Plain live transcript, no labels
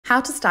How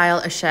to style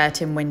a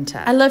shirt in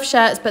winter. I love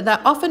shirts, but they're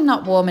often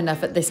not warm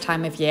enough at this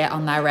time of year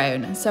on their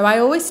own, so I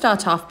always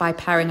start off by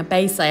pairing a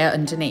base layer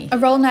underneath. A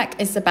roll neck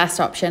is the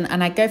best option,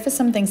 and I go for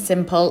something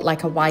simple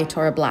like a white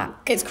or a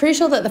black. It's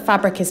crucial that the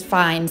fabric is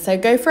fine, so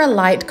go for a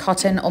light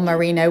cotton or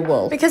merino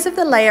wool. Because of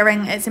the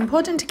layering, it's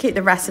important to keep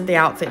the rest of the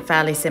outfit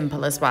fairly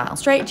simple as well.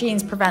 Straight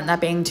jeans prevent there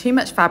being too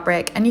much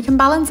fabric, and you can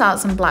balance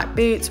out some black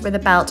boots with a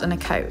belt and a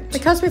coat.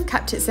 Because we've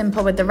kept it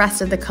simple with the rest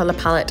of the colour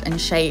palette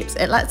and shapes,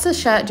 it lets the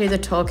shirt do the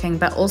talking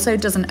but also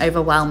doesn't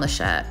overwhelm the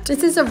shirt.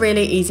 This is a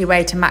really easy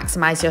way to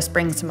maximise your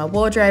spring-summer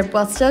wardrobe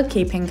while still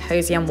keeping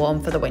cosy and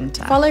warm for the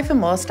winter. Follow for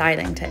more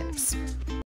styling tips.